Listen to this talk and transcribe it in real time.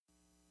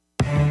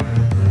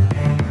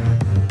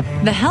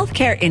The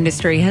healthcare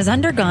industry has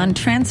undergone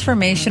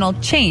transformational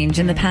change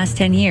in the past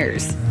 10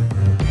 years,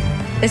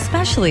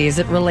 especially as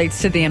it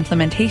relates to the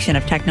implementation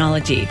of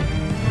technology.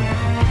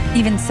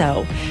 Even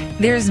so,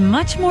 there's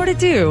much more to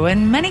do,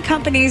 and many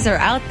companies are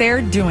out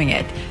there doing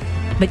it,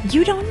 but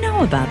you don't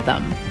know about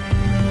them.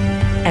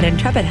 At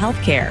Intrepid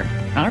Healthcare,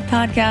 our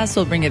podcast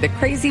will bring you the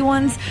crazy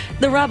ones,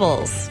 the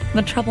rebels,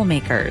 the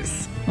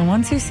troublemakers, the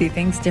ones who see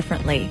things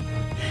differently.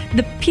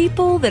 The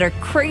people that are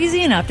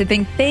crazy enough to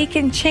think they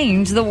can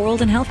change the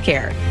world in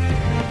healthcare.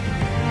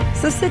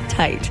 So sit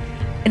tight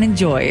and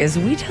enjoy as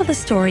we tell the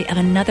story of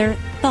another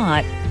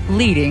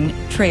thought-leading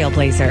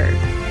trailblazer.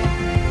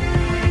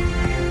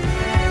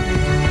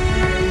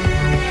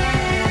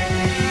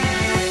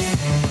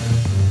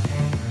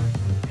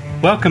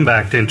 Welcome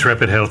back to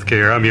Intrepid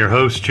Healthcare. I'm your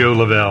host, Joe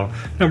Lavelle.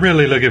 I'm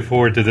really looking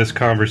forward to this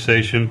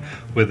conversation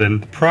with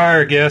a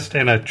prior guest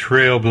and a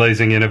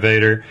trailblazing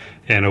innovator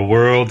in a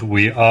world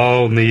we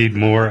all need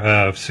more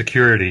of,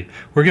 security.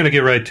 We're going to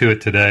get right to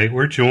it today.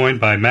 We're joined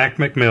by Mac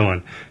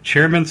McMillan,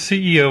 Chairman,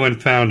 CEO,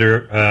 and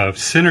founder of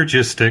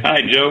Synergistic.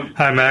 Hi, Joe.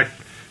 Hi, Mac.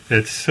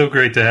 It's so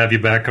great to have you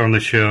back on the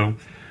show.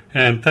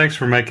 And thanks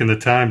for making the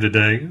time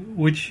today.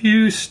 Would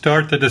you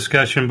start the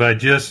discussion by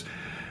just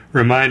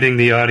reminding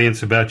the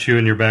audience about you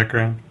and your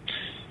background?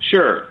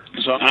 Sure.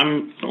 So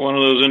I'm one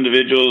of those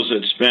individuals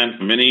that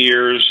spent many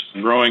years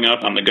growing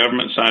up on the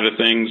government side of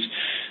things,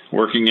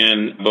 working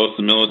in both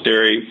the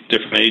military,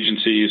 different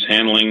agencies,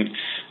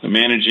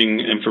 managing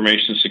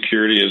information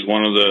security as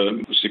one of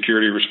the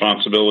security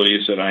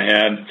responsibilities that I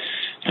had.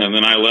 And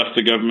then I left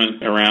the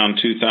government around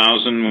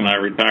 2000 when I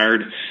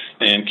retired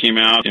and came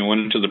out and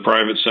went into the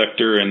private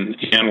sector and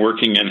began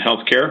working in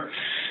healthcare.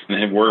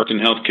 And have worked in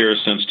healthcare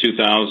since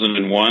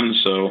 2001,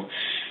 so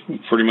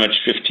pretty much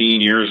 15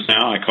 years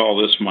now. I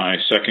call this my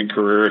second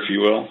career, if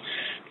you will,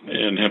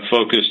 and have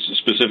focused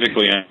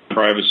specifically on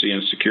privacy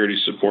and security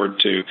support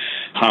to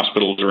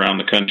hospitals around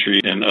the country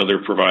and other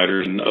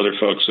providers and other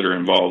folks that are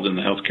involved in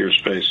the healthcare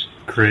space.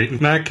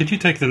 Great. Mac, could you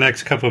take the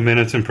next couple of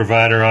minutes and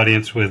provide our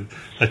audience with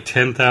a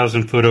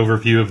 10,000-foot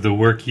overview of the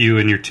work you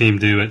and your team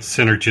do at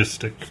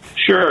Synergistic?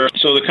 Sure.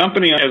 So the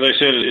company, as I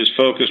said, is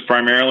focused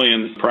primarily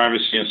in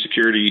privacy and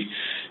security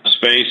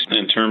space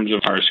in terms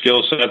of our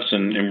skill sets,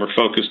 and we're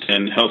focused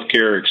in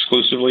healthcare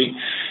exclusively.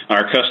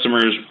 Our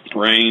customers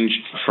range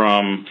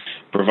from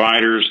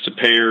providers to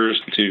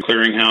payers to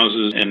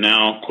clearinghouses and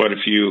now quite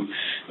a few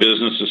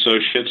business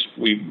associates.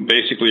 We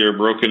basically are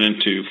broken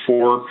into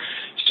 4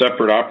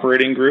 separate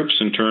operating groups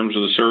in terms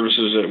of the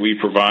services that we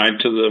provide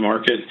to the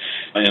market,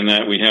 and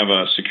that we have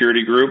a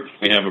security group,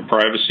 we have a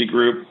privacy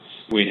group,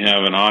 we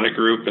have an audit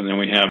group, and then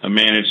we have a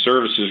managed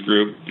services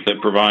group that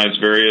provides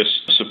various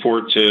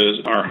support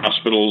to our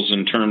hospitals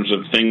in terms of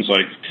things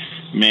like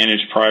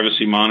managed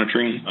privacy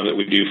monitoring that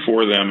we do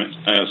for them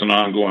as an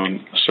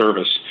ongoing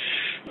service.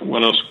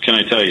 What else can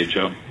I tell you,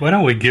 Joe? Why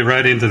don't we get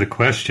right into the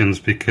questions,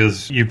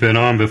 because you've been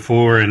on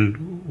before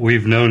and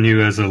we've known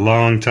you as a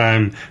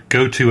long-time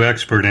go-to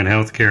expert in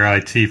healthcare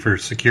IT for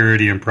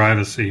security and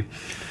privacy.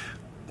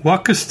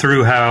 Walk us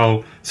through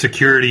how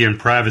security and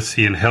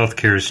privacy in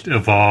healthcare has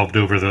evolved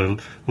over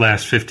the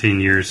last 15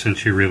 years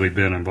since you've really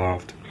been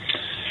involved.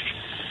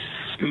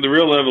 The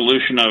real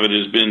evolution of it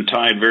has been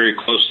tied very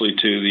closely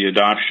to the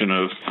adoption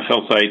of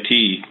health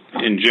IT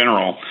in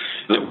general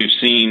that we've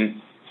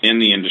seen in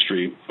the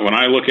industry. When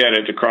I look at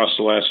it across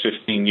the last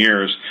 15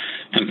 years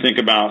and think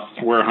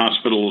about where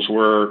hospitals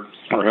were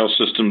or health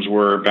systems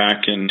were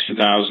back in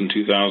 2000,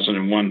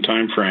 2001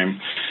 timeframe,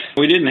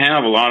 we didn't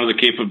have a lot of the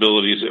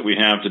capabilities that we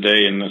have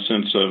today in the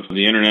sense of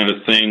the Internet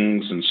of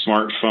Things and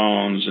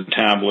smartphones and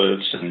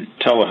tablets and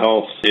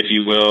telehealth, if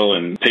you will,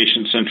 and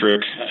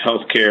patient-centric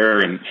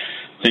healthcare and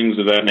things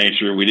of that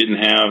nature. We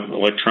didn't have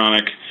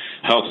electronic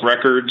health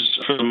records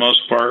for the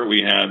most part.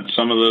 We had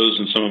some of those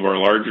in some of our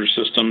larger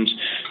systems,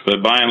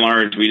 but by and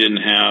large, we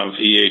didn't have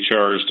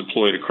EHRs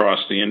deployed across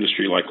the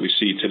industry like we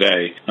see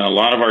today. A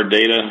lot of our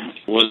data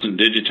wasn't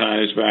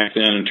digitized back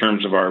then in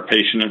terms of our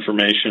patient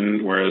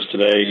information, whereas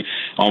today,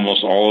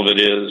 almost all of it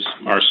is.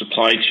 Our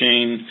supply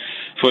chain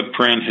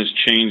footprint has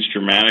changed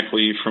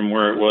dramatically from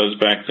where it was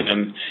back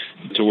then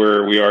to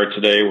where we are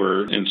today,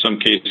 where in some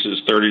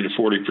cases 30 to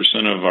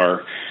 40% of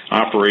our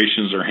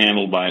operations are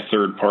handled by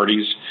third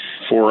parties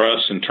for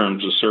us in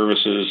terms of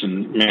services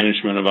and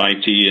management of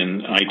IT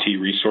and IT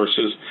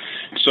resources.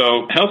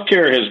 So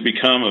healthcare has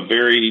become a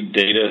very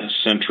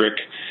data-centric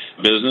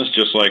business,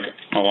 just like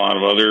a lot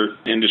of other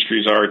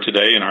industries are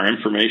today, and our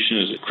information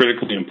is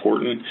critically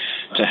important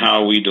to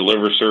how we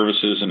deliver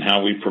services and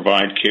how we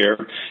provide care.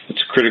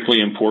 It's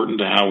critically important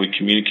to how we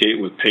communicate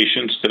with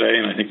patients today,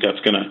 and I think that's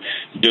going to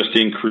just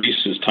increase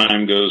increase as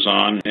time goes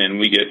on, and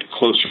we get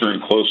closer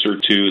and closer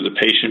to the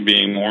patient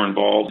being more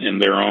involved in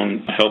their own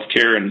health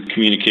care and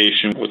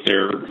communication with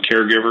their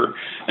caregiver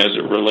as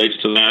it relates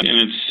to that. And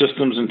it's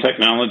systems and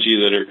technology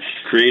that are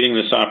creating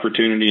this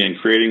opportunity and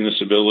creating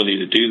this ability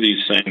to do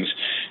these things.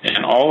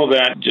 And all of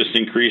that just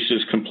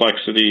increases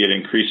complexity. It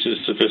increases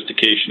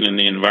sophistication in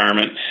the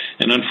environment.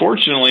 And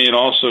unfortunately, it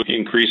also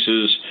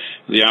increases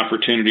the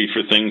opportunity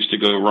for things to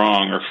go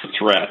wrong or for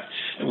threat.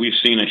 We've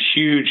seen a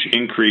huge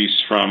increase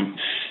from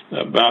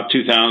about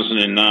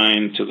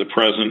 2009 to the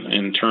present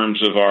in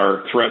terms of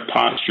our threat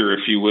posture,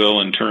 if you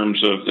will, in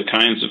terms of the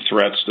kinds of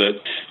threats that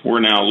we're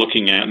now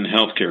looking at in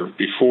healthcare.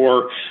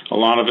 Before, a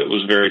lot of it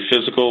was very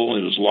physical.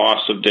 It was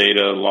loss of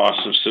data,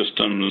 loss of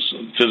systems,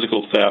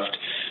 physical theft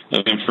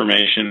of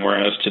information,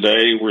 whereas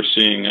today we're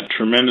seeing a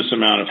tremendous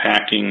amount of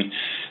hacking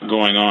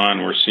going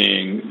on. We're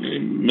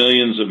seeing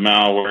millions of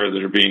malware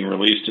that are being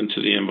released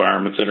into the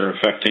environment that are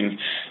affecting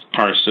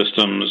our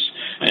systems,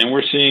 and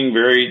we're seeing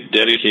very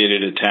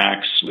dedicated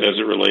attacks as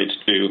it relates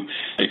to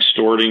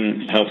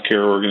extorting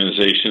healthcare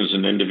organizations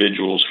and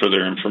individuals for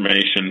their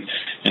information.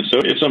 And so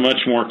it's a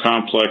much more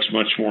complex,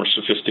 much more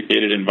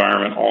sophisticated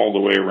environment all the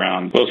way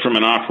around, both from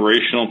an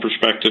operational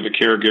perspective, a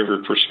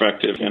caregiver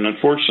perspective, and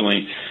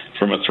unfortunately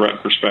from a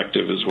threat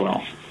perspective as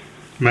well.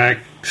 Mac,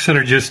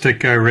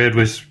 Synergistic, I read,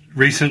 was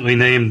recently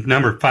named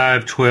number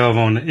 512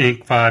 on the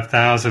Inc.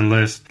 5000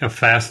 list of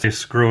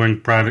fastest growing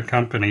private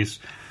companies.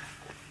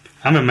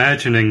 I'm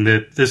imagining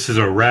that this is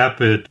a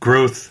rapid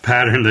growth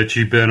pattern that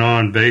you've been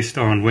on based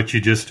on what you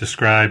just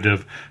described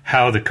of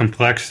how the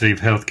complexity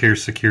of healthcare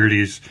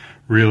security is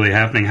really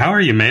happening. How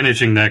are you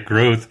managing that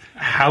growth?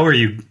 How are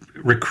you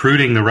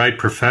recruiting the right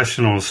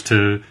professionals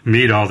to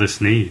meet all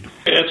this need?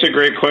 That's a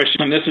great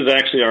question. This is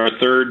actually our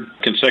third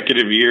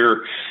consecutive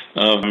year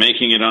of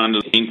making it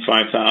onto the Inc.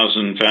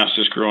 5000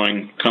 fastest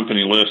growing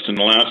company list. In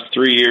the last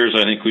 3 years,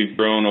 I think we've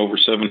grown over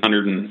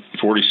 746%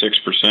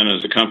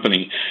 as a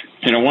company.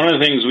 One of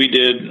the things we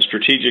did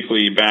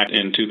strategically back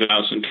in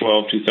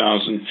 2012,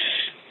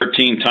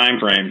 2013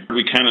 timeframe,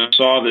 we kind of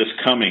saw this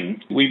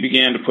coming. We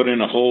began to put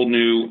in a whole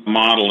new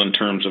model in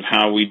terms of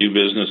how we do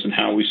business and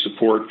how we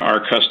support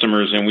our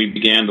customers, and we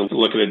began to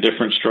look at a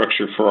different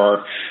structure for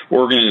our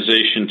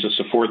organization to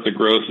support the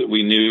growth that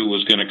we knew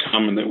was going to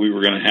come and that we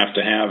were going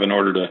to have in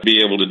order to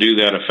be able to do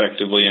that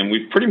effectively. And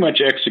we pretty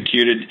much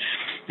executed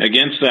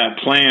against that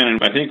plan,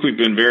 and I think we've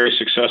been very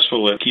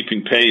successful at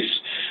keeping pace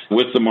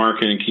with the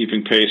market and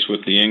keeping pace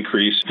with the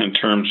increase in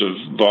terms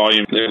of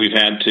volume that we've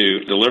had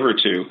to deliver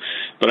to.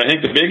 But I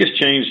think the biggest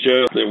change,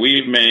 Joe, that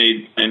we've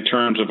made in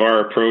terms of our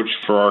approach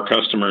for our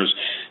customers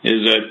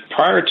is that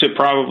prior to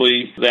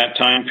probably that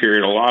time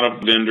period, a lot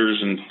of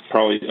vendors, and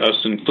probably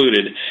us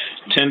included,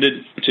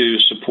 tended to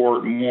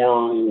support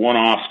more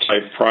one-off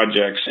type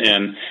projects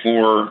and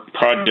more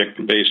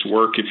project-based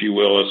work, if you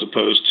will, as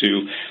opposed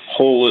to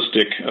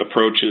holistic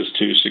approaches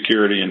to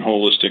security and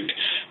holistic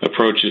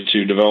approaches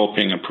to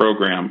developing a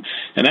program.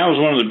 And that was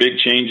one of the big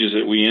changes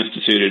that we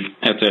instituted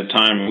at that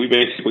time. We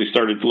basically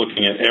started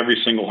looking at every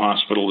single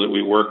hospital that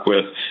we work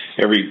with,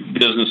 every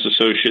business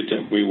associate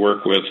that we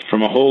work with,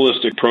 from a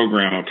holistic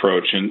program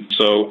approach. And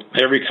so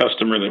every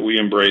customer that we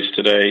embrace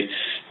today,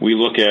 we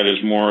look at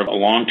as more of a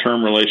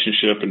long-term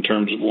relationship in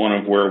terms of one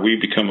of where we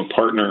become a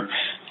partner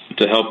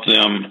to help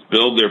them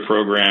build their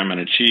program and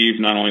achieve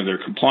not only their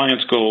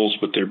compliance goals,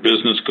 but their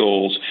business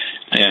goals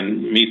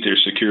and meet their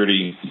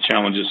security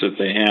challenges that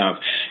they have.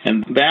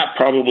 And that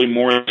probably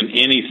more than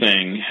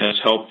anything has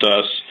helped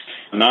us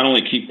not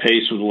only keep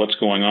pace with what's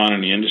going on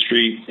in the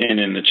industry and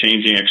in the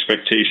changing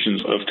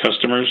expectations of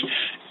customers,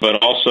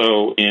 but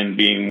also in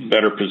being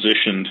better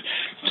positioned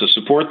to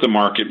support the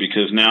market,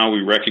 because now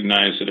we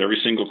recognize that every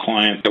single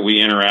client that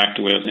we interact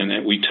with and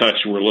that we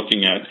touch, we're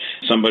looking at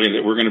somebody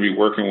that we're going to be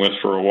working with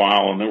for a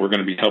while and that we're going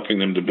to be helping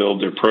them to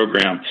build their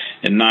program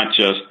and not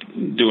just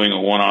doing a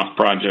one-off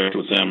project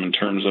with them in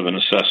terms of an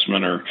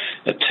assessment or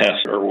a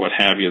test or what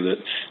have you that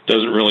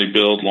doesn't really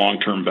build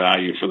long-term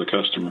value for the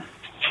customer.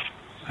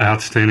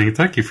 Outstanding.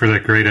 Thank you for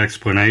that great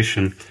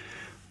explanation.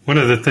 One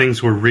of the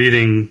things we're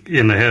reading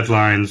in the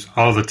headlines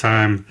all the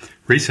time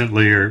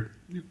recently, or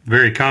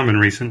very common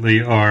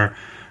recently, are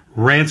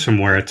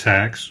ransomware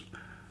attacks.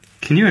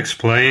 Can you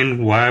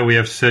explain why we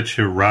have such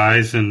a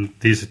rise in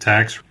these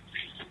attacks?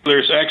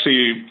 There's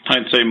actually,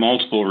 I'd say,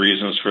 multiple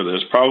reasons for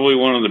this. Probably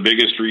one of the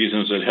biggest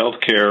reasons that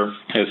healthcare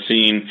has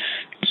seen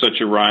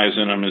such a rise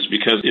in them is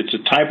because it's a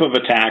type of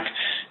attack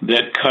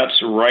that cuts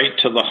right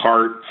to the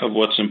heart of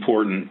what's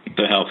important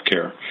to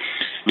healthcare.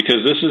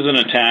 Because this is an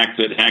attack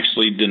that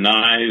actually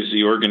denies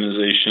the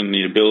organization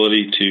the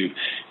ability to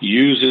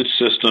use its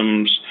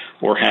systems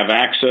or have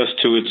access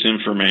to its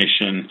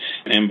information,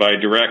 and by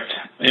direct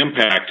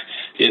impact,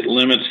 it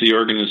limits the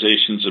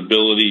organization's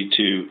ability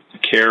to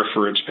care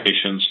for its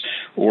patients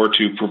or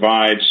to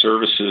provide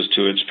services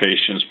to its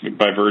patients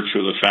by virtue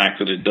of the fact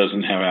that it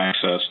doesn't have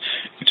access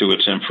to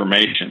its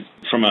information.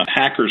 from a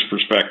hacker's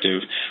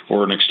perspective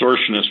or an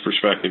extortionist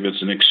perspective,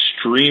 it's an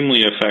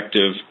extremely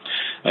effective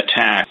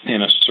attack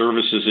in a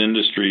services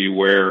industry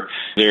where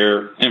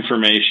their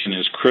information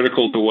is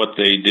critical to what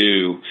they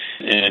do,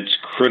 and it's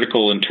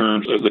critical in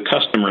terms of the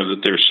customer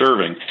that they're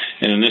serving.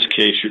 And in this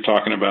case, you're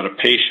talking about a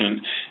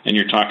patient, and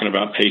you're talking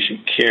about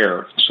patient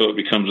care. So it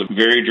becomes a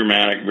very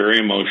dramatic, very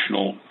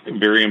emotional,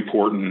 very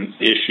important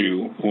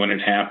issue when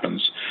it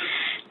happens.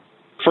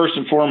 First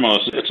and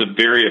foremost, it's a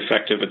very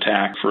effective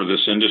attack for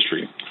this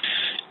industry.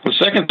 The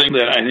second thing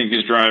that I think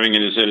is driving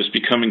it is that it's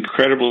become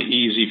incredibly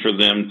easy for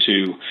them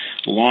to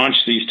launch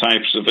these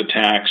types of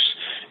attacks.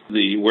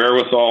 The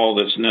wherewithal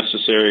that's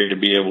necessary to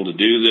be able to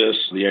do this,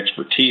 the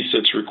expertise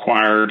that's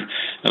required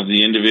of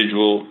the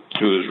individual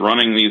who is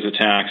running these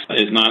attacks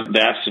is not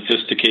that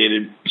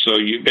sophisticated. So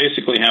you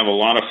basically have a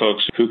lot of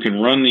folks who can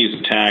run these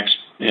attacks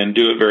and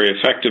do it very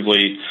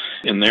effectively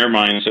in their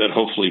mindset,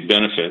 hopefully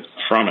benefit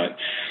from it.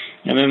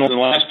 And then the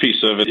last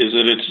piece of it is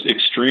that it's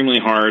extremely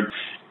hard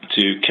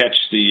to catch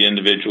the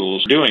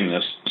individuals doing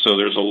this. So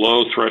there's a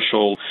low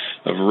threshold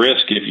of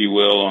risk, if you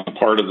will, on the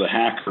part of the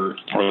hacker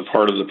or the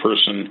part of the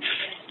person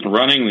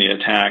running the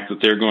attack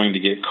that they're going to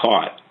get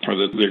caught or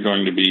that they're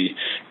going to be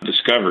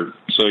discovered.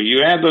 So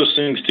you add those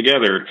things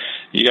together,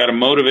 you got a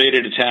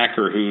motivated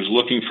attacker who's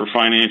looking for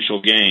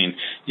financial gain.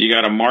 You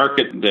got a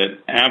market that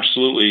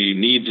absolutely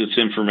needs its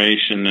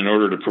information in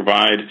order to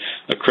provide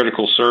a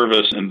critical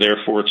service, and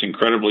therefore it's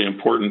incredibly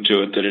important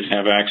to it that it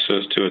have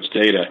access to its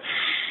data.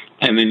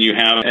 And then you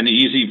have an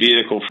easy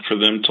vehicle for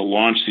them to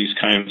launch these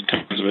kinds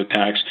of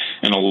attacks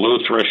and a low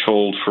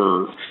threshold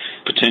for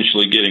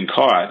potentially getting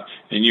caught.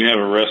 And you have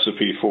a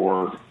recipe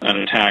for an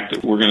attack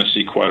that we're going to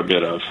see quite a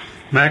bit of.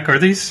 Mac, are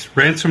these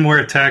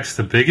ransomware attacks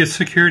the biggest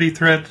security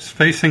threats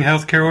facing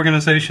healthcare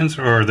organizations,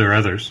 or are there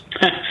others?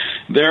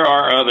 There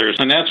are others,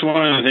 and that's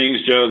one of the things,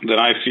 Joe, that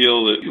I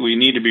feel that we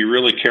need to be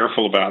really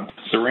careful about.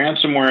 The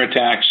ransomware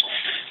attacks,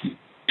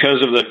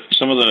 because of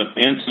some of the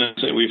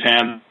incidents that we've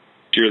had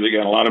here, they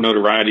got a lot of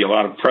notoriety, a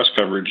lot of press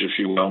coverage, if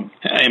you will,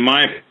 in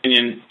my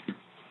opinion,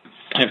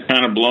 have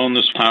kind of blown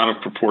this out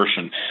of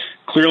proportion.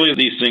 Clearly,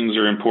 these things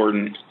are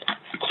important.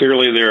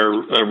 Clearly, they're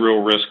a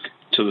real risk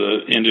to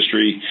the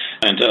industry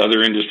and to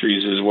other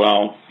industries as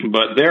well.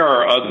 But there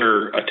are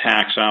other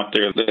attacks out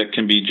there that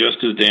can be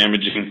just as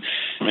damaging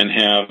and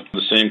have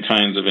the same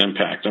kinds of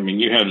impact. I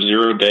mean, you have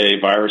zero-day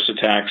virus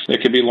attacks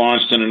that could be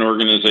launched in an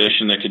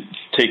organization that could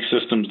take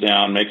systems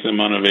down, make them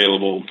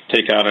unavailable,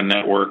 take out a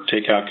network,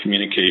 take out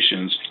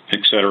communications,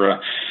 etc.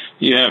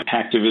 You have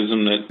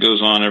hacktivism that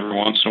goes on every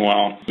once in a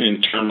while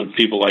in terms of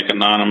people like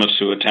Anonymous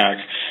who attack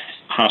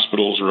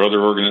hospitals or other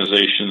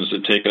organizations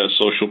that take a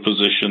social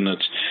position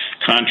that's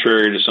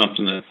contrary to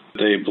something that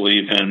they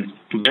believe in.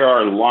 There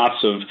are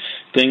lots of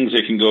things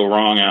that can go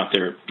wrong out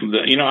there.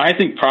 I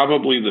think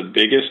probably the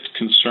biggest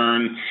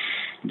concern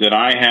that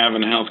I have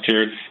in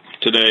healthcare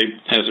today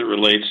as it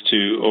relates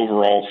to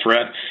overall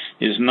threat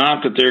is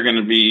not that they're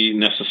going to be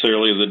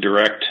necessarily the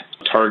direct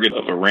target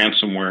of a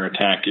ransomware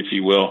attack, if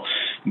you will,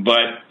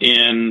 but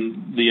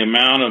in the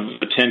amount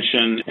of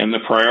attention and the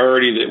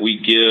priority that we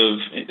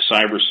give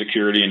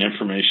cybersecurity and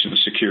information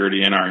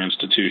security in our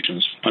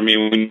institutions. I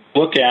mean, when you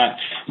look at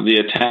the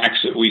attacks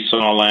that we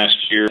saw last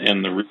year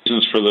and the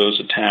reasons for those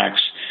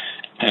attacks,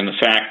 and the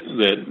fact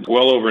that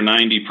well over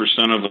 90%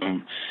 of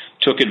them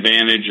took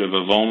advantage of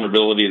a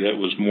vulnerability that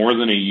was more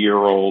than a year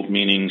old,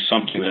 meaning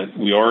something that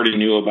we already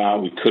knew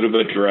about, we could have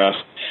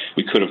addressed,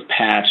 we could have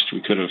patched,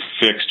 we could have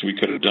fixed, we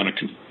could have done a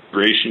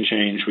configuration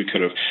change, we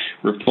could have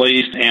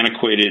replaced an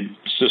antiquated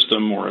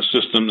system or a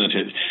system that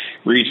had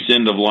reached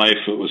end of life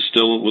but was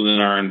still within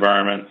our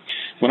environment.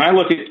 When I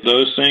look at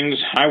those things,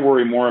 I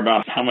worry more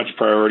about how much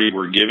priority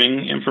we're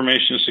giving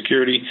information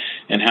security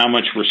and how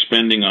much we're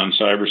spending on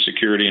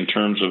cybersecurity in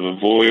terms of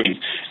avoiding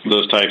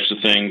those types of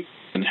things,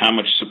 and how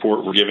much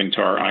support we're giving to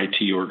our IT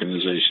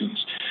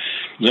organizations.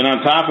 Then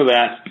on top of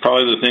that,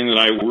 probably the thing that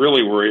I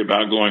really worry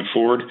about going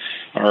forward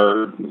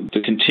are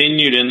the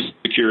continued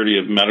insecurity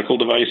of medical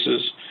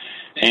devices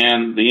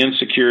and the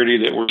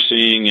insecurity that we're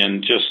seeing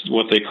in just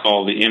what they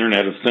call the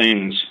Internet of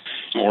Things,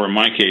 or in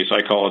my case,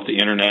 I call it the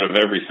Internet of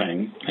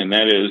Everything. And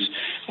that is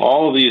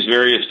all of these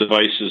various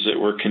devices that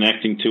we're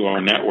connecting to our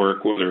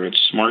network, whether it's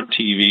smart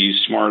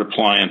TVs, smart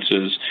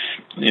appliances,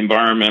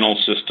 environmental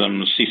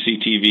systems,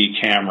 CCTV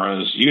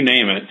cameras, you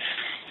name it.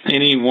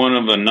 Any one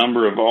of a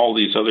number of all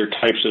these other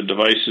types of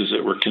devices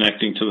that we're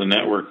connecting to the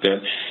network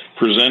that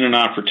present an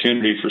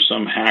opportunity for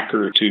some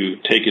hacker to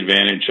take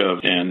advantage of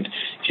and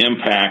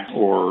impact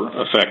or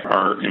affect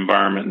our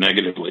environment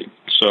negatively.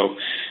 So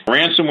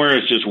ransomware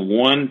is just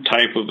one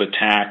type of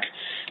attack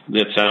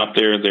that's out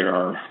there. There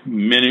are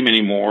many,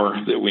 many more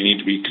that we need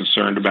to be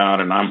concerned about,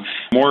 and I'm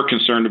more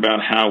concerned about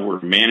how we're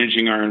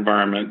managing our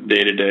environment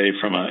day to day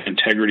from an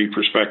integrity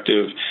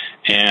perspective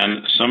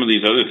and some of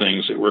these other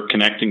things that we're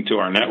connecting to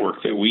our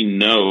network that we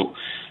know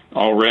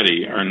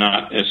already are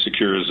not as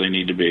secure as they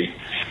need to be.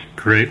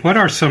 Great. What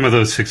are some of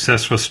those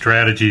successful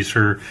strategies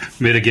for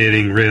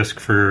mitigating risk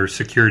for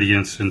security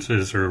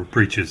instances or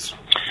breaches?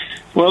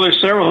 Well,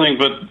 there's several things,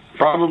 but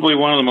probably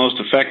one of the most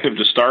effective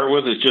to start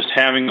with is just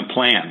having a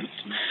plan.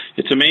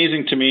 It's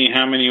amazing to me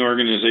how many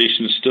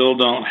organizations still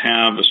don't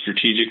have a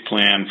strategic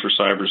plan for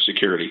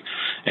cybersecurity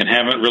and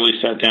haven't really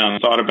sat down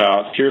and thought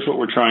about, here's what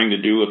we're trying to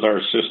do with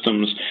our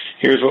systems,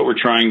 here's what we're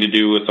trying to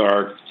do with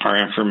our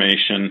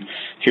information,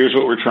 here's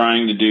what we're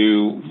trying to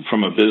do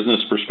from a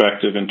business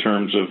perspective in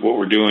terms of what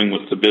we're doing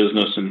with the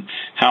business and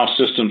how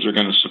systems are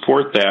going to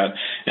support that,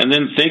 and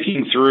then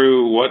thinking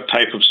through what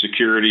type of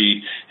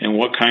security and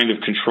what kind of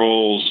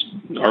controls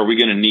are we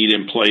going to need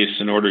in place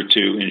in order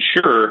to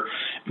ensure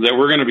that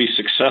we're going to be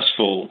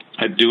successful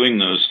at doing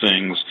those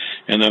things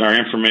and that our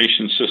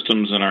information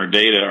systems and our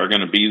data are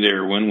going to be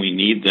there when we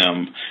need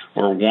them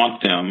or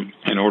want them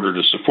in order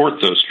to support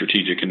those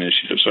strategic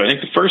initiatives. So I think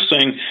the first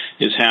thing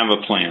is have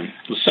a plan.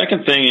 The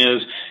second thing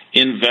is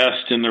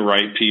invest in the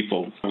right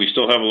people. We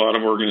still have a lot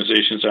of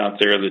organizations out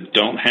there that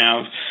don't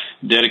have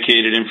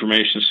dedicated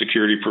information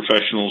security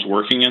professionals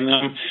working in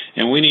them,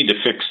 and we need to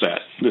fix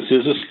that. This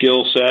is a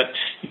skill set.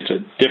 It's a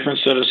different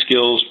set of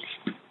skills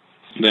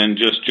than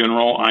just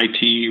general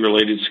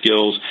IT-related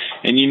skills.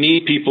 And you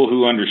need people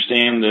who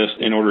understand this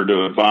in order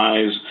to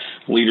advise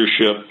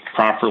leadership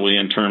properly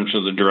in terms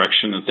of the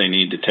direction that they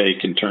need to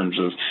take in terms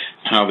of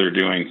how they're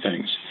doing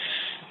things.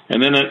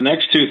 And then the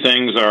next two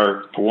things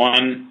are,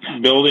 one,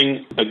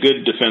 building a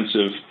good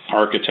defensive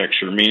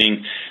architecture,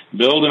 meaning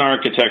build an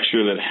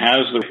architecture that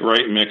has the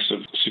right mix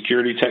of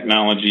security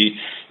technology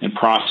and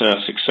process,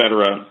 et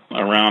cetera,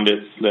 around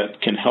it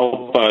that can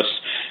help us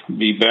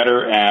be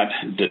better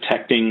at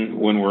detecting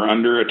when we're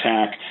under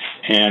attack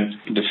and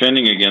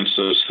defending against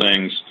those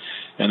things.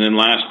 And then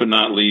last but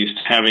not least,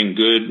 having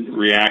good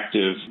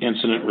reactive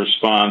incident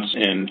response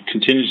and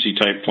contingency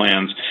type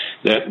plans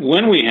that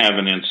when we have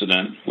an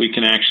incident, we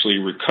can actually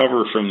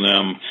recover from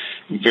them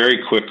very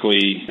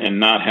quickly and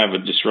not have a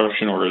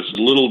disruption or as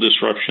little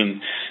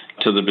disruption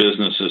to the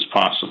business as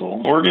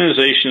possible.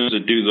 Organizations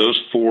that do those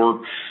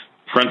four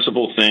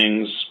principal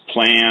things,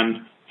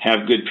 plan,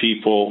 have good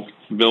people,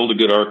 build a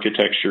good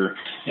architecture,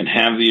 and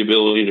have the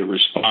ability to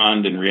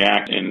respond and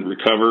react and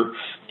recover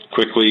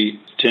quickly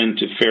tend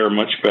to fare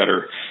much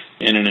better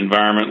in an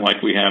environment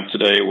like we have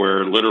today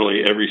where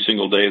literally every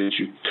single day that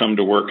you come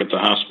to work at the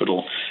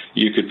hospital,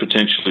 you could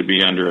potentially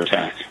be under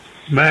attack.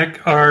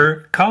 Mac,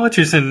 are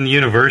colleges and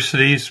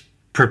universities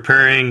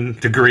preparing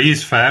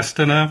degrees fast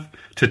enough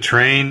to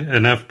train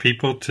enough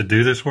people to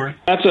do this work?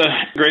 That's a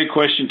great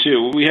question,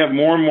 too. We have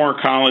more and more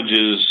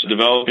colleges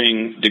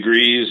developing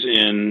degrees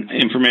in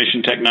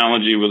information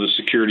technology with a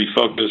security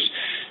focus.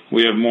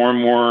 We have more and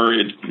more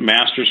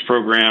master's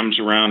programs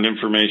around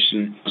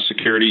information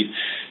security.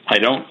 I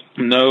don't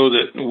know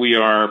that we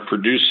are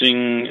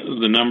producing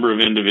the number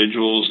of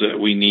individuals that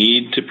we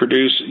need to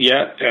produce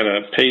yet at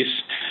a pace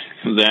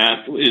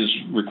that is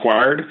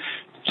required.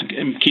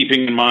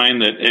 Keeping in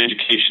mind that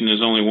education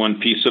is only one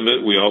piece of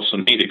it, we also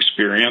need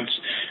experience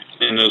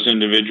in those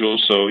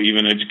individuals, so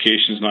even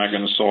education is not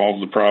going to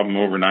solve the problem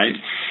overnight.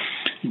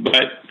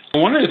 But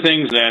one of the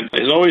things that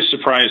has always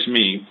surprised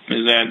me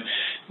is that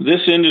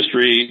this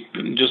industry,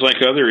 just like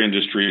other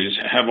industries,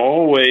 have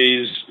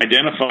always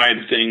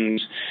identified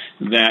things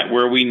that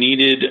where we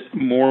needed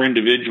more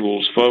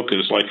individuals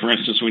focused. Like, for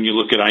instance, when you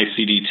look at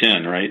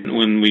ICD-10, right?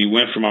 When we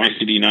went from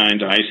ICD-9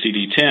 to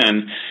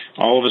ICD-10,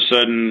 all of a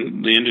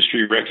sudden the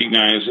industry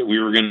recognized that we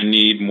were going to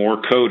need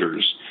more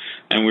coders,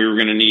 and we were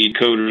going to need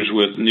coders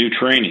with new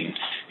training.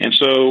 And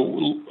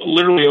so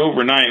literally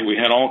overnight, we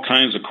had all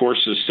kinds of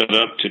courses set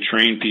up to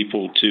train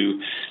people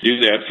to do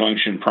that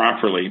function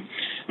properly.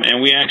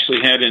 And we actually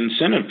had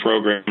incentive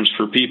programs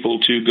for people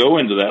to go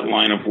into that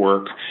line of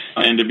work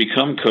and to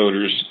become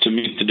coders to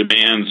meet the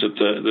demands that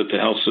the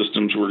health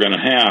systems were going to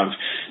have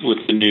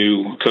with the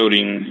new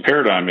coding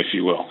paradigm, if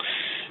you will.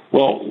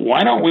 Well,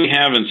 why don't we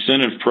have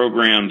incentive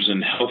programs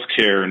in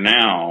healthcare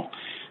now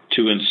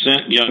to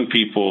incent young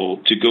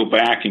people to go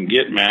back and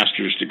get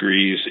master's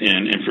degrees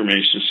in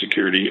information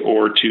security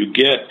or to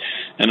get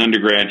an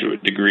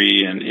undergraduate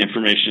degree in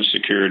information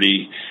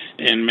security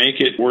and make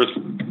it worth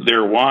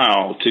their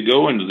while to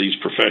go into these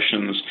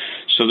professions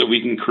so that we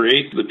can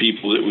create the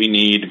people that we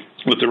need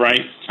with the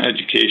right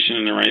education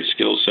and the right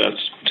skill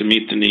sets to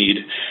meet the need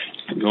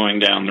going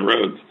down the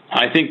road.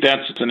 I think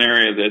that's an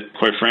area that,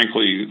 quite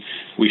frankly,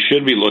 we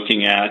should be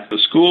looking at. The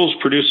schools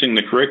producing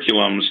the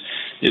curriculums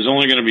is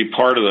only going to be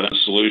part of the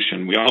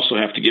solution. We also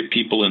have to get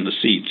people in the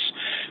seats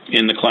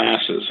in the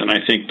classes. And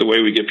I think the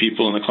way we get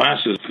people in the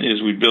classes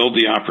is we build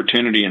the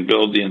opportunity and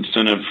build the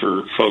incentive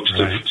for folks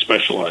to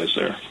specialize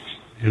there.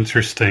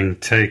 Interesting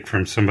take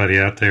from somebody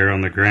out there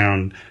on the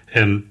ground.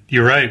 And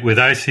you're right, with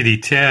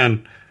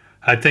ICD-10,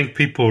 I think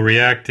people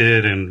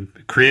reacted and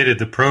created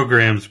the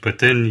programs, but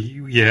then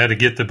you had to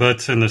get the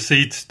butts in the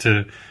seats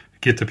to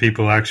get the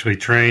people actually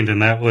trained,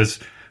 and that was,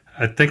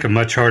 I think, a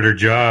much harder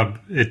job.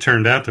 It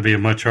turned out to be a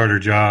much harder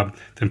job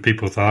than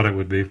people thought it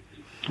would be.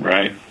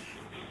 Right.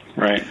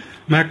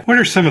 Mac, what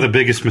are some of the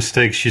biggest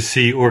mistakes you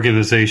see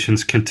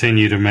organizations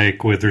continue to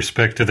make with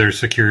respect to their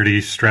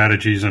security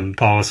strategies and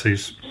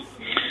policies?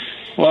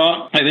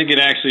 Well, I think it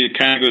actually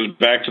kind of goes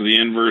back to the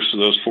inverse of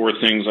those four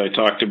things I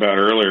talked about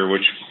earlier,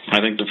 which I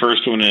think the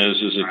first one is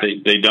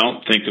that they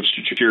don't think of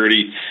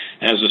security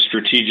as a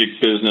strategic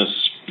business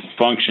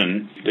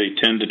function. They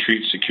tend to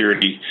treat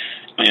security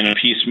in a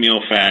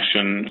piecemeal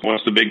fashion.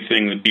 What's the big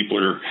thing that people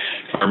are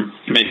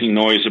making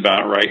noise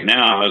about right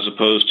now, as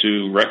opposed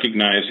to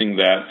recognizing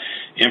that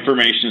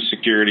information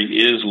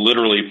security is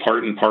literally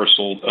part and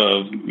parcel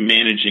of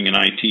managing an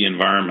IT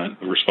environment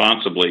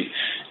responsibly.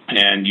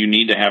 And you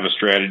need to have a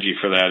strategy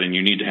for that, and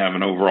you need to have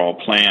an overall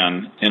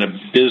plan and a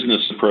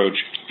business approach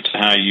to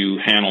how you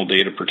handle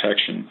data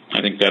protection.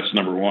 I think that's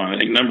number one. I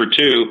think number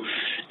two,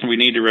 we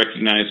need to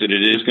recognize that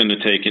it is going to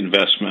take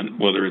investment,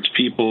 whether it's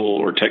people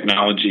or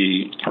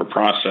technology or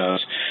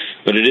process,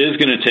 but it is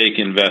going to take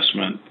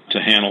investment to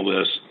handle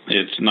this.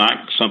 It's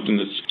not something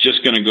that's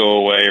just going to go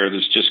away or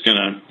that's just going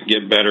to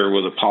get better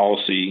with a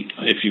policy,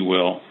 if you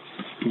will,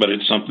 but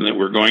it's something that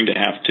we're going to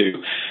have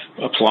to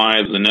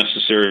apply the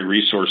necessary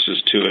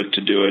resources to it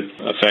to do it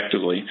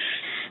effectively.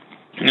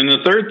 And the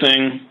third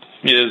thing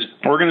is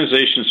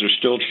organizations are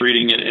still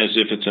treating it as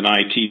if it's an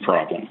IT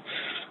problem.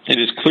 It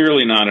is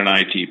clearly not an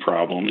IT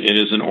problem. It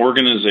is an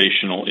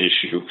organizational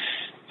issue.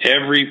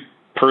 Every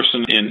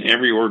person in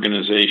every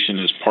organization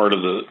is part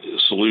of the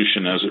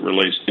solution as it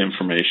relates to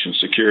information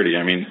security.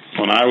 I mean,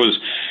 when I was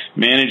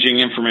managing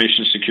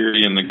information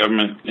security in the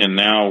government and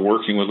now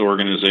working with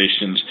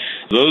organizations,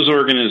 those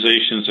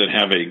organizations that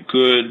have a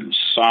good,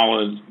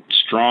 solid,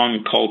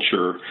 strong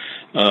culture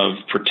of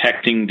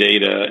protecting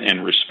data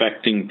and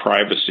respecting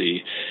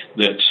privacy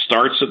that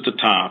starts at the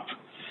top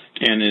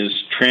and is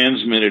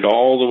transmitted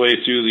all the way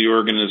through the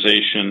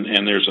organization,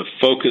 and there's a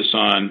focus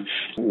on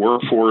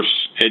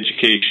workforce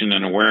education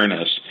and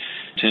awareness,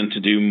 tend to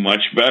do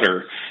much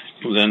better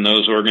than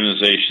those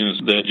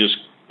organizations that just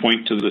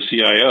point to the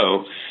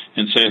CIO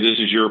and say, this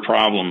is your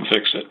problem,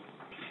 fix it.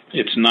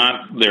 It's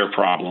not their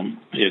problem.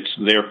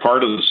 They're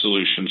part of the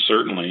solution,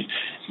 certainly,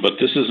 but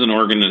this is an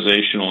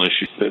organizational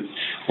issue that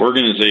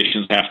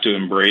organizations have to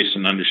embrace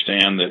and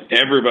understand that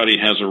everybody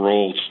has a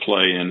role to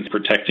play in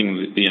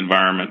protecting the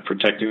environment,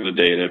 protecting the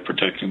data,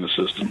 protecting the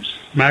systems.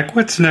 Mac,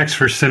 what's next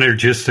for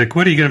Synergistic?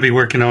 What are you going to be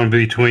working on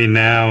between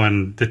now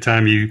and the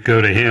time you go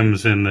to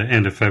HIMSS in the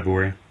end of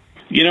February?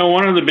 You know,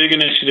 one of the big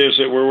initiatives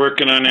that we're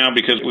working on now,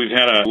 because we've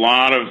had a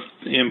lot of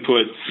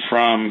input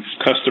from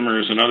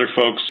customers and other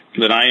folks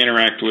that I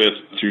interact with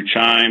through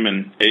Chime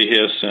and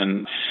AHIS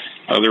and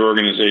other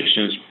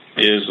organizations,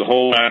 is the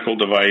whole medical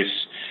device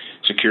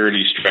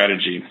security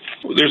strategy.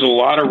 There's a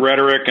lot of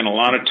rhetoric and a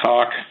lot of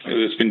talk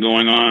that's been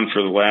going on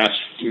for the last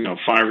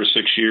 5 or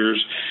 6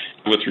 years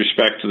with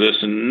respect to this,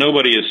 and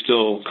nobody has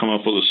still come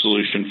up with a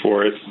solution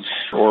for it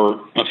or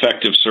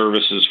effective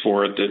services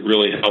for it that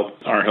really help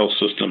our health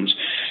systems.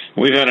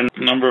 We've had a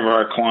number of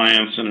our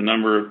clients and a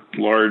number of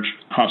large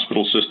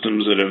hospital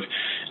systems that have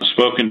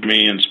spoken to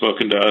me and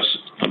spoken to us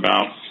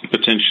about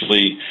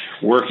potentially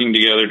working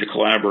together to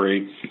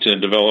collaborate to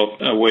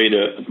develop a way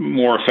to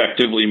more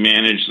effectively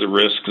manage the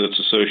risk that's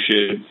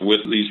associated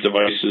with these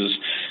devices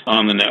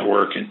on the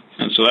network.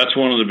 And so that's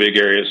one of the big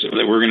areas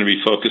that we're going to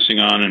be focusing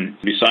on. And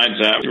besides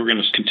that, we're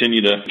going to continue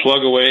to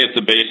plug away at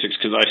the basics,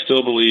 because I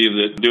still believe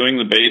that doing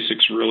the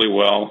basics really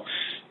well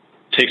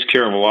takes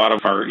care of a lot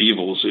of our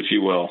evils, if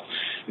you will.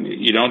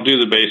 You don't do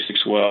the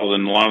basics well,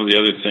 then a lot of the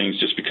other things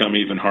just become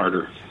even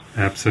harder.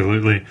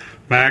 Absolutely.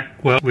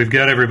 Mac, well, we've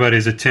got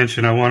everybody's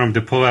attention. I want them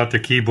to pull out their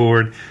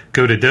keyboard,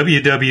 go to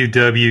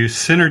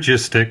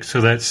www.synergistic,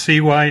 so that's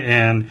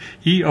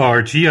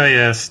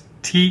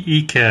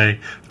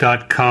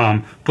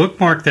CYNERGISTEK.com.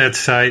 Bookmark that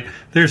site.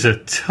 There's a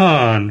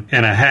ton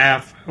and a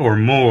half or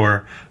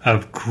more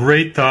of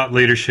great thought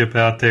leadership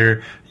out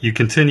there. You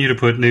continue to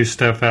put new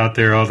stuff out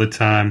there all the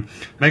time.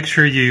 Make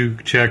sure you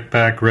check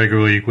back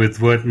regularly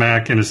with what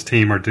Mac and his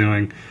team are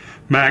doing.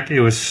 Mac,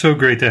 it was so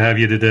great to have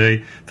you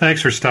today.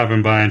 Thanks for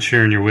stopping by and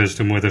sharing your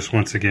wisdom with us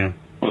once again.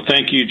 Well,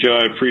 thank you, Joe.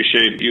 I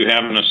appreciate you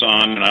having us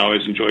on, and I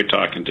always enjoy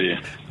talking to you.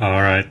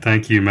 All right.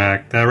 Thank you,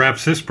 Mac. That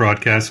wraps this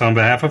broadcast. On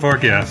behalf of our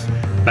guest,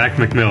 Mac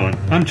McMillan,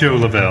 I'm Joe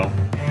Lavelle,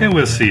 and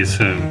we'll see you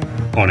soon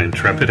on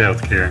Intrepid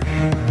Healthcare.